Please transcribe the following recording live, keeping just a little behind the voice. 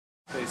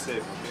Stay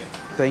safe, okay?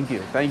 Thank you.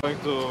 Thank you. I'm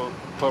going to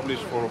publish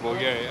for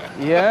Bulgaria.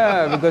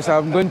 Yeah, because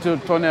I'm going to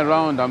turn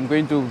around. I'm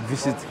going to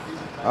visit.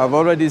 I've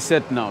already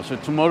said now. So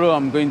tomorrow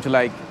I'm going to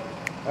like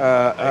I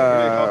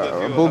really hope that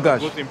you have a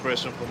Bulgash. good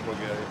impression from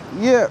Bulgaria.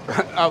 Yeah,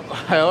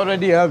 I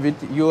already have it.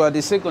 You are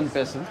the second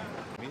person.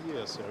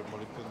 Media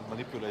are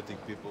manipulating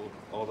people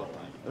all the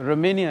time.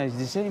 Romania is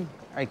the same.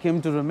 I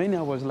came to Romania,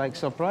 I was like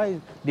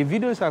surprised. The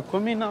videos are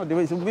coming out.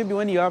 So maybe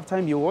when you have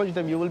time, you watch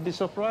them, you will be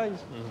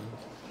surprised.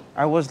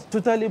 I was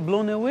totally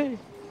blown away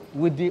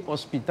with the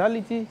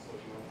hospitality,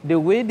 the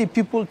way the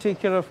people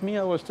take care of me.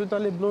 I was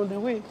totally blown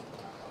away.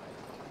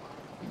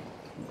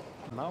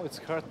 Now it's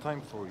hard time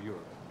for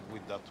Europe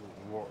with that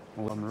war.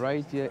 I'm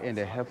right here in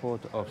the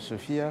airport of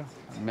Sofia.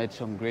 Met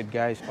some great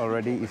guys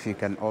already. If you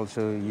can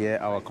also hear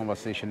our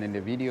conversation in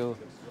the video.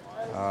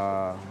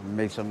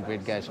 Met some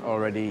great guys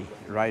already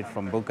right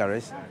from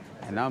Bucharest.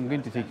 And now I'm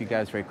going to take you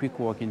guys for a quick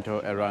walking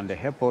tour around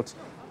the airport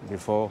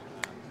before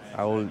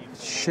I will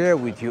share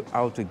with you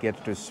how to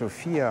get to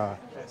Sofia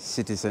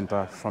city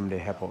center from the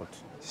airport.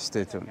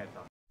 Stay tuned.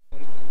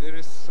 There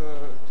is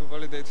to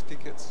validate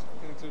tickets.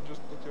 You need to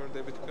just put your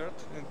debit card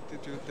and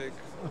it will take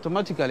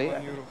Automatically? €1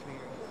 from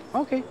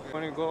you. Okay.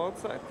 When you go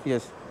outside,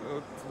 Yes.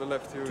 to the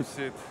left you will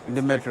see it. In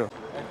the metro.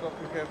 I hope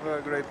you have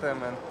a great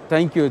time, man.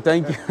 Thank you,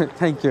 thank you,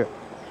 thank you.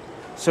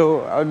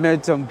 So I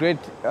met some great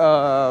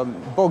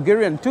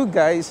Bulgarian two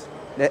guys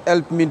that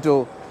helped me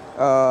to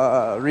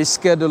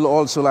reschedule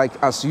also, like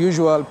as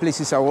usual,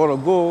 places I want to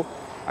go.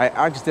 I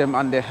asked them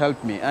and they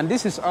helped me. And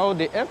this is how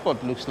the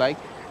airport looks like.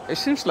 It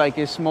seems like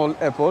a small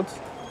airport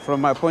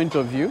from my point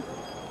of view.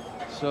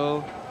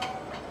 So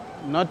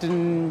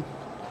nothing,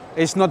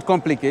 it's not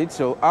complicated.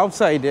 So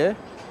outside there,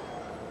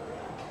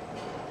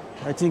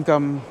 I think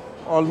I'm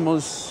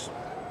almost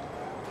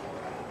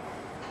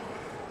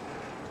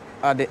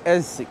at the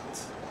exit.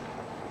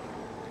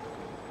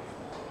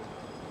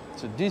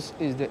 So this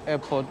is the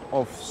airport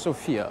of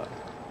Sofia.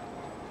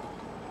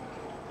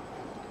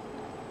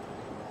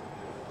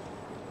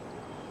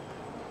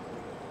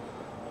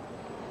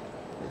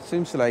 It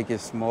seems like a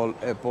small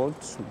airport,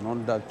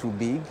 not that too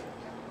big.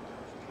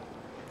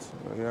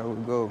 So here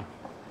we go.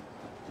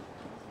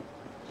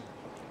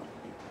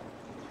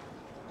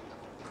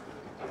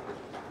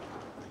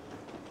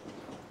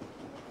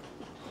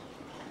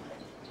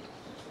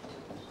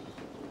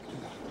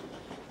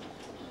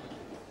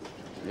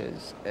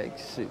 Yes,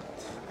 exit.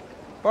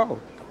 Wow.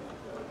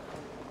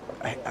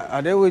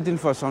 Are they waiting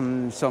for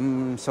some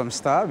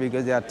star?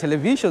 Because there are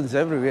televisions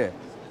everywhere.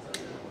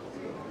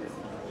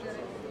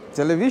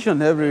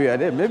 Television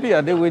everywhere. Maybe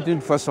are they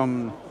waiting for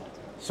some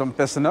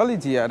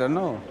personality? I don't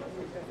know.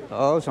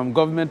 Or some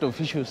government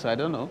officials. I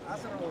don't know.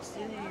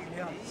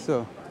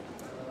 So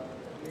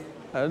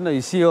I don't know.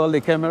 You see all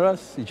the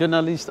cameras,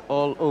 journalists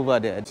all over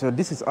there. So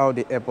this is how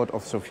the airport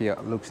of Sofia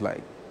looks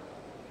like.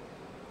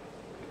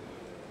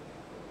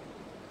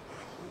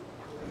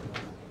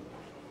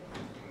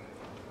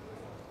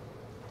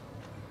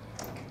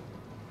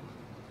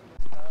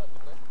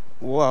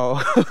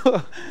 Wow.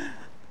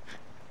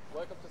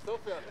 Welcome to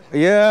Sofia.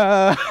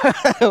 Yeah.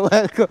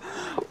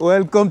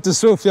 Welcome to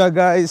Sofia,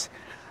 guys.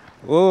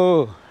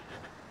 Oh.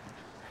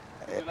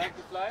 Do you like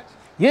the flight?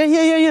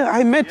 Yeah.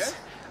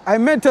 I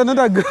met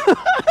another girl.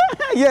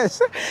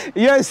 Yes.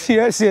 You met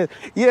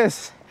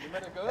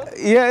a girl?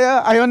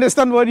 Yeah. I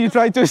understand what you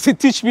try to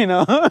teach me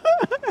now.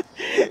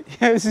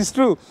 Yes, it's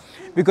true.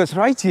 Because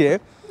right here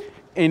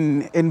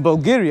in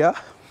Bulgaria,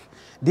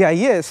 their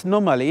yes,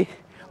 normally,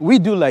 we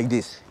do like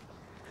this.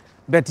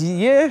 But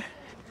yeah,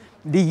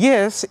 the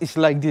yes is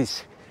like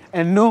this,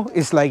 and no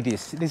is like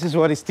this. This is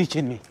what it's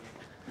teaching me.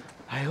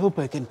 I hope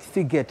I can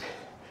still get.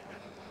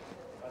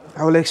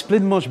 I will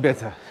explain much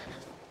better.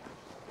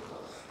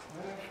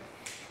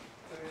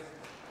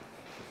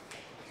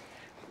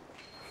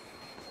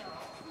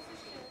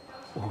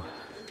 Oh.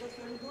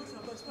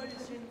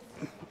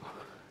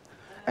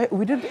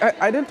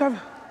 I don't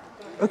have.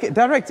 Okay,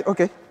 direct.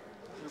 Okay.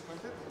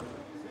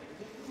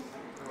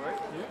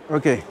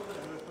 Okay.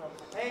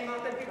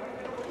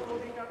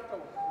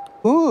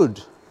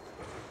 Good.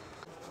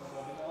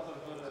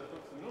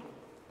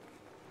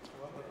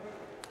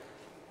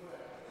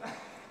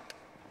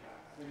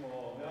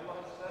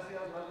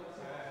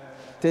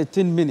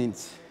 $13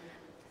 minutes.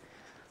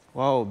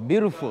 Wow,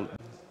 beautiful.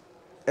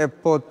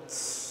 Airport,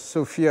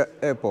 Sofia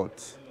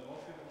Airport.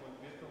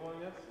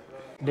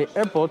 The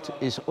airport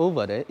is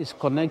over there. It's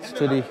connected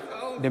to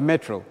the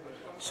metro.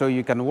 So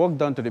you can walk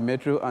down to the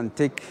metro and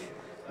take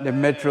the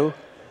metro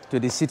to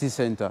the city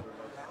center.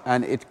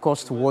 And it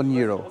costs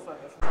 €1.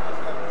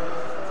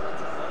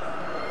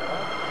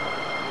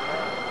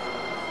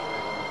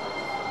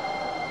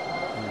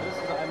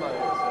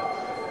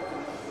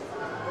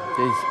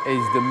 This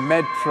is the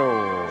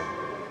metro.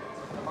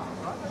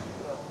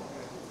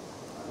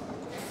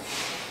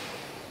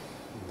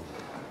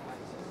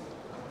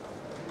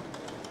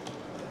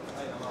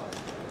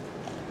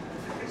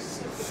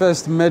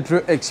 First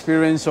metro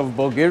experience of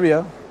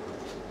Bulgaria.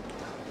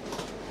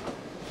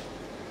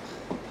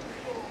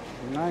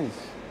 Nice.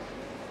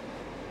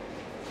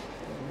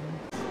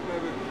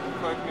 Maybe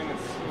 5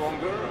 minutes.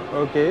 longer.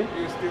 Okay.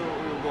 You still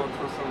will go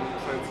through some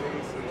sightseeing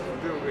and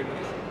still really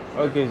nice.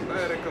 Okay.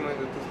 I recommend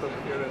you to stop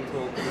here and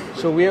walk.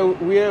 So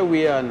where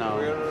we are now?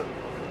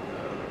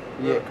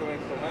 We're coming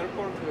from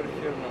airport. We're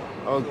here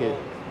now. Okay. So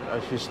I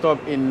should stop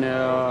in.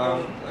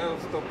 I'll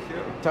stop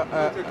here.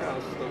 But you can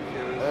also stop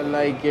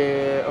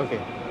here.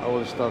 Okay. I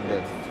will stop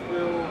there. It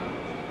will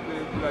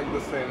be like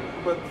the same,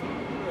 but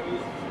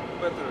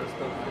better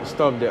stop here.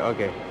 Stop there.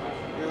 Okay.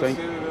 You'll see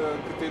the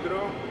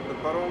cathedral, the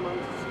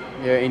parliament.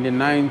 Yeah, in the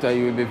night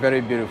it will be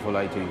very beautiful,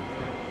 I think.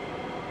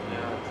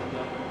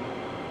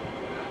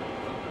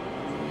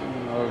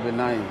 That will be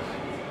nice.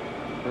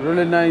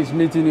 Really nice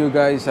meeting you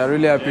guys. I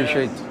really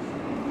appreciate.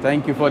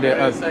 Thank you for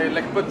the. Say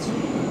like put.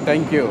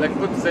 Thank you. Like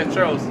put. Say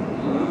Charles.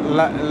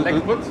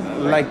 Like put.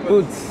 Like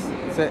put.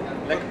 Say,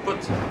 Like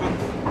put.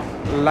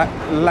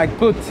 like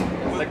put.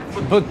 Like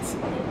put. Put.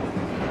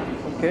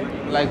 Okay.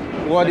 Like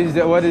what is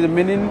the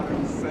meaning?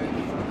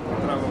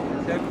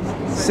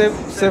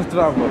 Safe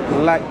travel.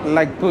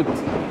 Like put.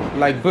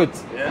 Like put.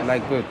 Yeah.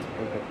 Like put.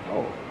 Okay.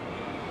 Oh.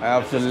 I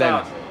have to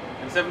learn.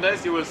 In 7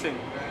 days you will sing.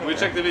 We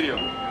check the video.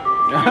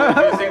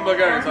 You sing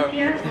Bulgarian song.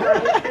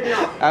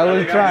 I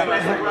will try.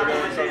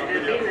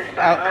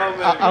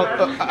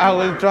 I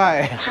will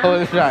try. I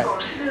will try.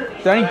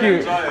 Thank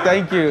you.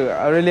 Thank you.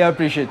 I really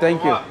appreciate it.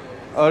 Thank you.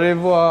 Au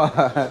revoir.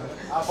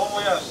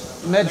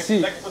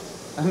 Merci.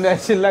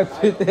 Merci.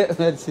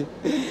 Merci.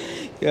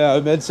 Yeah, I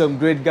met some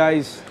great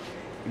guys.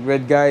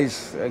 Great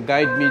guys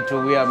guide me to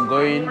where I'm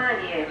going.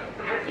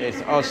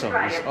 It's awesome.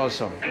 It's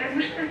awesome.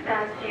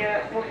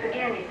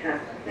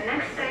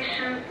 Next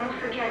station,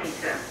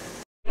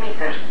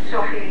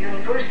 Sofia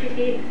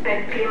University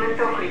and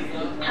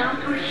Clementocracy.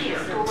 Transfer here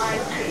to line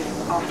 3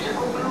 of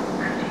Google.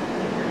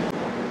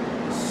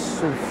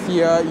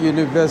 Sofia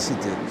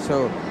University.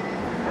 So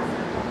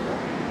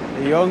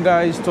the young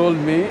guys told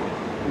me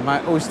my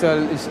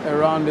hostel is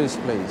around this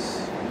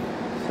place.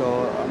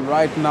 So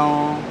right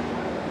now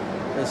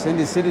it's in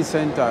the city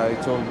center. He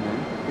told me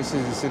this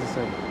is the city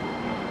center.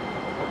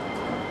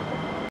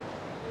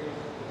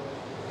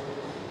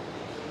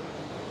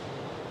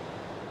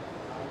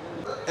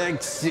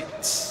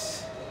 Exit.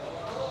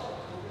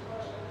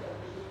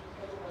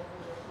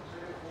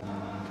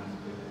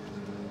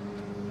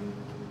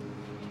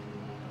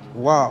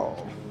 Wow.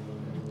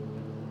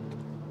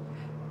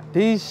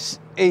 This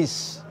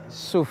is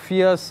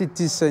Sofia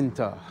City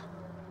Center.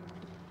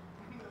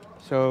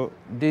 So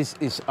this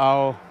is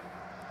how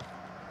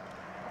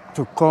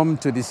to come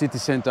to the city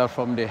center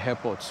from the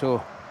airport.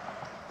 So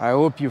I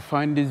hope you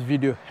find this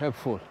video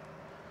helpful.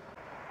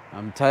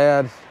 I'm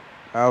tired.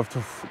 I have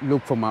to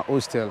look for my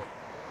hostel.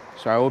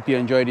 So I hope you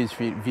enjoyed this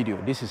video.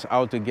 This is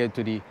how to get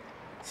to the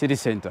city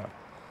center.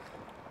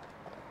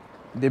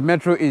 The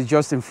metro is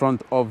just in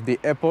front of the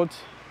airport.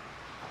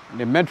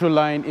 The metro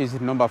line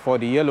is number 4,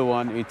 the yellow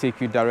one. It will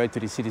take you direct to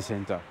the city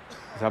center.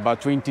 It's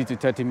about 20 to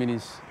 30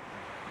 minutes.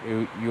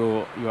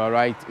 You are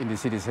right in the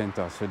city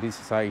center. So this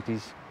is how it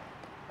is.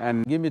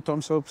 And give me a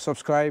thumbs up,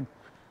 subscribe,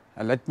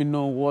 and let me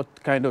know what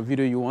kind of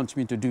video you want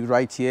me to do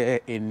right here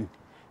in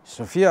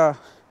Sofia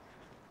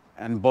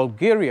and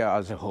Bulgaria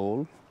as a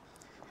whole.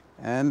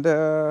 And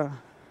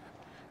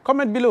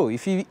comment below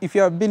if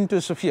you have been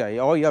to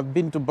Sofia or you have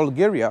been to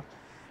Bulgaria,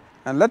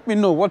 and let me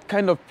know what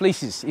kind of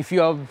places, if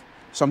you have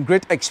some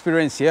great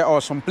experience here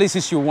or some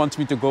places you want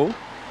me to go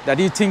that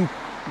you think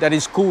that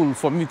is cool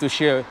for me to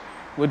share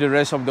with the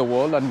rest of the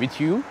world and with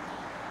you,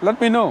 let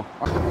me know.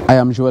 I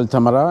am Joel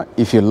Tamara.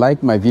 If you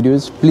like my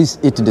videos, please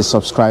hit the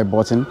subscribe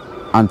button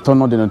and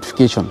turn on the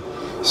notification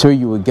so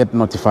you will get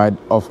notified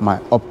of my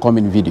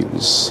upcoming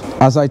videos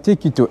as I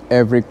take you to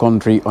every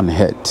country on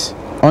earth.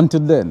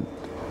 Until then,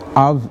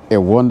 have a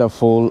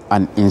wonderful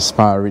and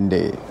inspiring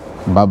day.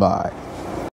 Bye-bye.